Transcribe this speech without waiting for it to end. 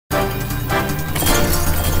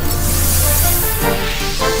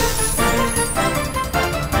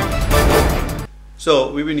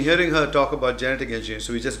So we've been hearing her talk about genetic engineering.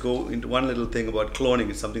 So we just go into one little thing about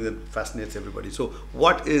cloning. It's something that fascinates everybody. So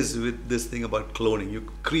what is with this thing about cloning? You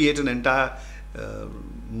create an entire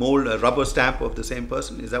mold, a rubber stamp of the same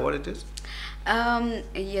person. Is that what it is?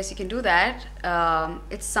 Yes, you can do that.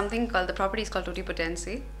 It's something called, the property is called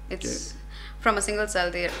totipotency. It's from a single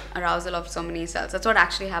cell, the arousal of so many cells. That's what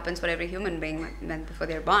actually happens for every human being when before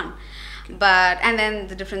they're born. But and then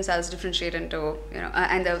the different cells differentiate into,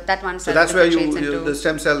 and that one cell. So that's where the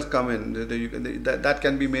stem cells come in. That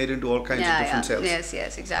can be made into all kinds of different cells.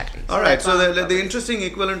 Yes, exactly. All right. So the interesting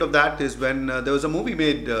equivalent of that is when there was a movie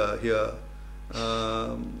made here.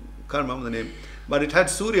 Can't remember the name, but it had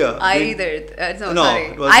Surya. Sorry.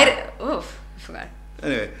 It was I forgot.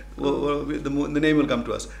 Anyway, the name will come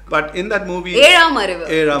to us. But in that movie, Marivu.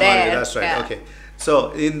 That's right. Yeah. Okay.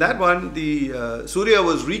 So in that one, the Surya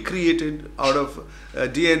was recreated out of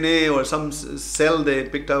DNA or some cell they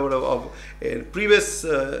picked out of a previous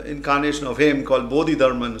incarnation of him called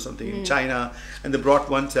Bodhidharman or something in China, and they brought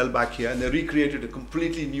one cell back here and they recreated a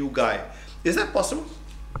completely new guy. Is that possible?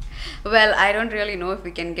 Well, I don't really know if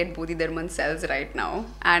we can get Bodhidharman cells right now,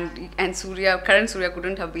 and current Surya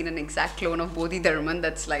couldn't have been an exact clone of Bodhidharman.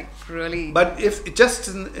 That's like really. But if just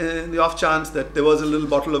in the off chance that there was a little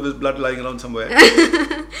bottle of his blood lying around somewhere,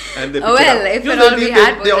 and they picked if at all we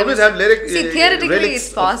had, they always have theoretically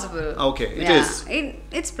it's possible. Okay, it is.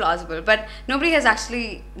 It's plausible, but nobody has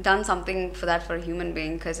actually done something for that for a human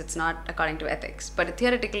being because it's not according to ethics. But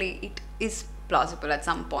theoretically, it is plausible at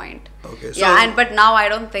some point. Okay. So but now I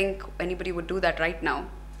don't think anybody would do that right now.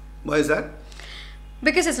 Why is that?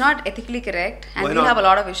 Because it's not ethically correct, and we have a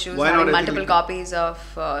lot of issues having multiple copies of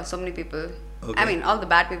so many people. Okay. I mean, all the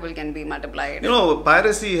bad people can be multiplied.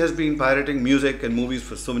 Piracy has been pirating music and movies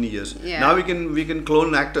for so many years. Yeah. Now we can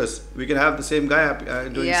clone actors. We can have the same guy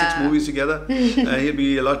doing 6 movies together. He'll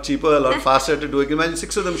be a lot cheaper, a lot faster to do it. Imagine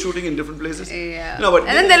 6 of them shooting in different places. Yeah. But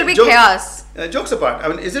and then there'll be chaos. Jokes apart, I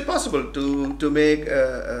mean, is it possible to make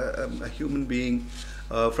a human being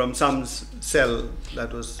from some cell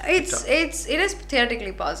that was? It is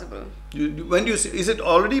theoretically possible. Is it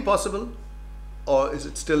already possible? Or is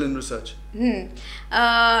it still in research?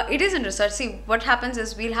 It is in research. See, what happens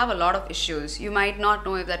is we'll have a lot of issues. You might not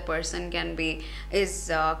know if that person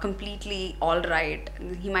is completely all right.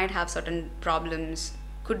 He might have certain problems,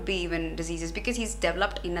 could be even diseases, because he's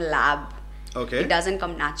developed in a lab. Okay. It doesn't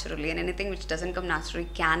come naturally, and anything which doesn't come naturally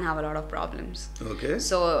can have a lot of problems. Okay.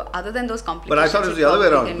 So other than those complications, but I thought it was the other way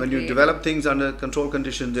around. When you develop things under controlled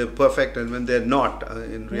conditions, they're perfect, and when they're not,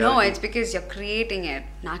 in reality. No, it's because you're creating it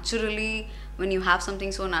naturally. When you have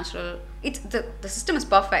something so natural, the system is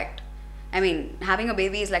perfect. I mean, having a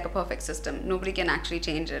baby is like a perfect system. Nobody can actually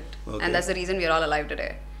change it, and that's the reason we are all alive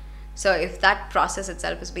today. So if that process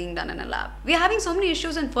itself is being done in a lab, we are having so many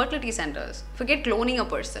issues in fertility centers. Forget cloning a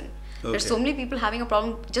person. There's so many people having a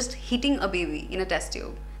problem just hitting a baby in a test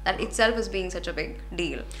tube. That itself is being such a big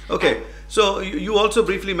deal. Okay, so you also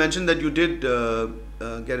briefly mentioned that you did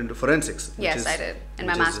get into forensics. Yes, I did in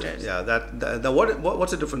my master's.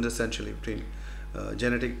 What's the difference essentially between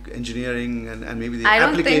genetic engineering and maybe the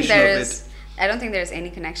application of it? I don't think there's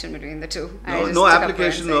any connection between the two. No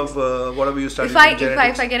application of whatever you studied.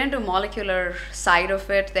 If I get into molecular side of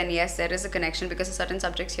it, then yes, there is a connection because certain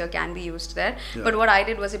subjects here can be used there. Yeah. But what I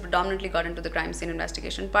did was I predominantly got into the crime scene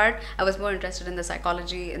investigation part. I was more interested in the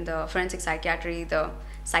psychology, in the forensic psychiatry, the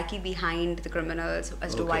psyche behind the criminals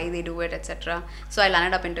as to why they do it, etc. So I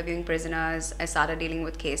landed up interviewing prisoners. I started dealing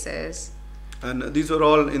with cases. And these were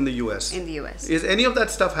all in the US? In the US. Is any of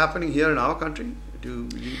that stuff happening here in our country? Do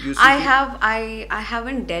you see I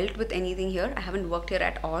haven't dealt with anything here. I haven't worked here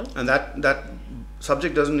at all. And that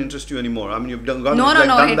subject doesn't interest you anymore? I mean, you've done No,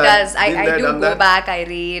 it does. I do go back, I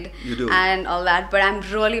read. You do. And all that. But I'm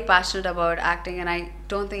really passionate about acting, and I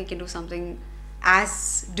don't think I can do something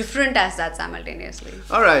as different as that simultaneously.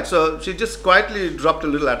 All right, so she just quietly dropped a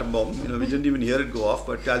little atom bomb. We didn't even hear it go off,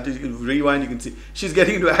 but I'll just rewind. You can see she's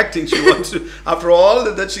getting into acting. She wants to, after all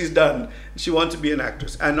that she's done, she wants to be an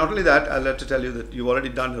actress. And not only that, I'll have to tell you that you've already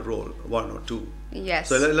done a role, 1 or 2. Yes.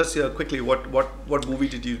 So let's hear quickly what movie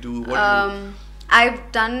did you do?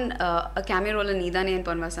 I've done a cameo role in Nidhivan and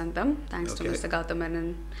Ponvasantam, thanks to Mr. Gautam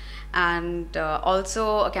Menon. And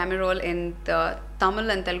also a cameo role in the Tamil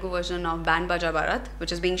and Telugu version of Band Baja Bharat,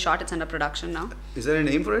 which is being shot. It's under production now. Is there a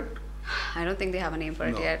name for it? I don't think they have a name for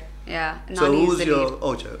it yet. Yeah. So Nani who's is your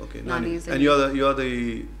lead. Okay, Nani is the and you're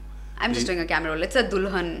the I'm just doing a cameo role. It's a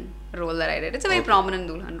Dulhan role that I did. It's a very prominent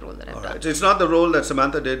Dulhan role that I've done. So it's not the role that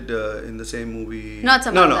Samantha did in the same movie? Not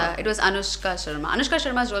Samantha. No. It was Anushka Sharma. Anushka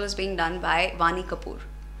Sharma's role is being done by Vani Kapoor.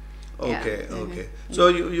 Okay, okay. So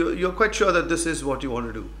you're quite sure that this is what you want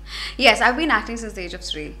to do? Yes, I've been acting since the age of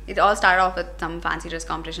 3. It all started off with some fancy dress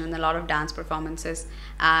competition and a lot of dance performances.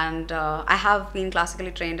 And I have been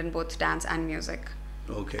classically trained in both dance and music.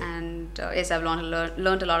 Okay. And yes, I've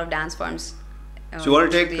learned a lot of dance forms. So you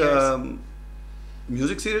want to take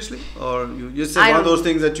music seriously, or you just one of those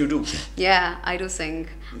things that you do? Yeah, I do sing.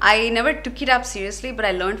 I never took it up seriously, but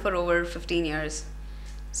I learned for over 15 years.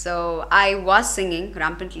 So I was singing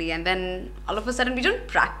rampantly, and then all of a sudden we don't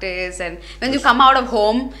practice, and when you come out of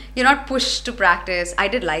home, you're not pushed to practice. I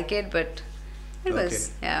did like it, but it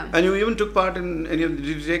was, yeah. And you even took part in did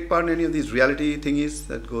you take part in any of these reality thingies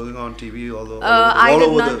that going on TV all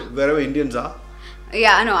over wherever Indians are?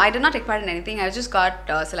 Yeah, no, I did not take part in anything. I just got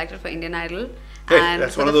selected for Indian Idol. Hey, and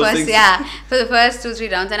that's one of those things. Yeah, for the first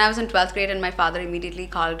 2-3 rounds, and I was in 12th grade, and my father immediately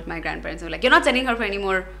called my grandparents and were like, "You're not sending her for any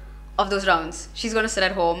more of those rounds. She's going to sit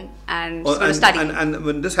at home and she's going to study." And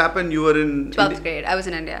when this happened, you were in 12th grade. I was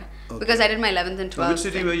in India because I did my 11th and 12th. Which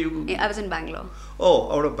city were you? I was in Bangalore.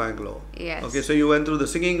 Oh, out of Bangalore. Yes. Okay, so you went through the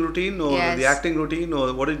singing routine or the acting routine,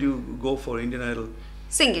 or what did you go for Indian Idol?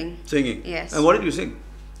 Singing. Singing. Yes. And what did you sing?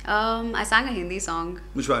 I sang a Hindi song.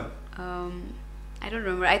 Which one? I don't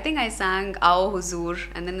remember. I think I sang Aao Huzur,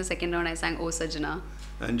 and then the second round I sang O Sajna.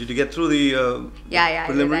 And did you get through the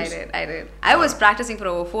preliminaries? I did. I was practicing for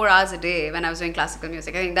over 4 hours a day when I was doing classical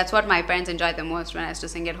music. I think that's what my parents enjoyed the most when I used to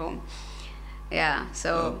sing at home. Yeah,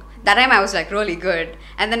 so that time I was like really good.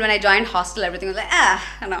 And then when I joined hostel, everything was like,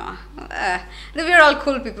 we're all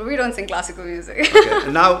cool people. We don't sing classical music. Okay.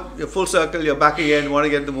 And now you're full circle, you're back again, you want to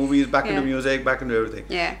get the movies, back into music, back into everything.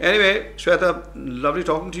 Yeah. Anyway, Shwetha, lovely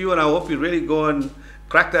talking to you, and I hope you really go and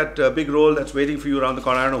crack that big role that's waiting for you around the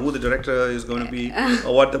corner. I don't know who the director is going to be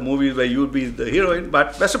or what the movie where you'll be the heroine,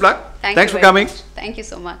 but best of luck. Thanks for coming. Thank you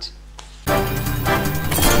so much.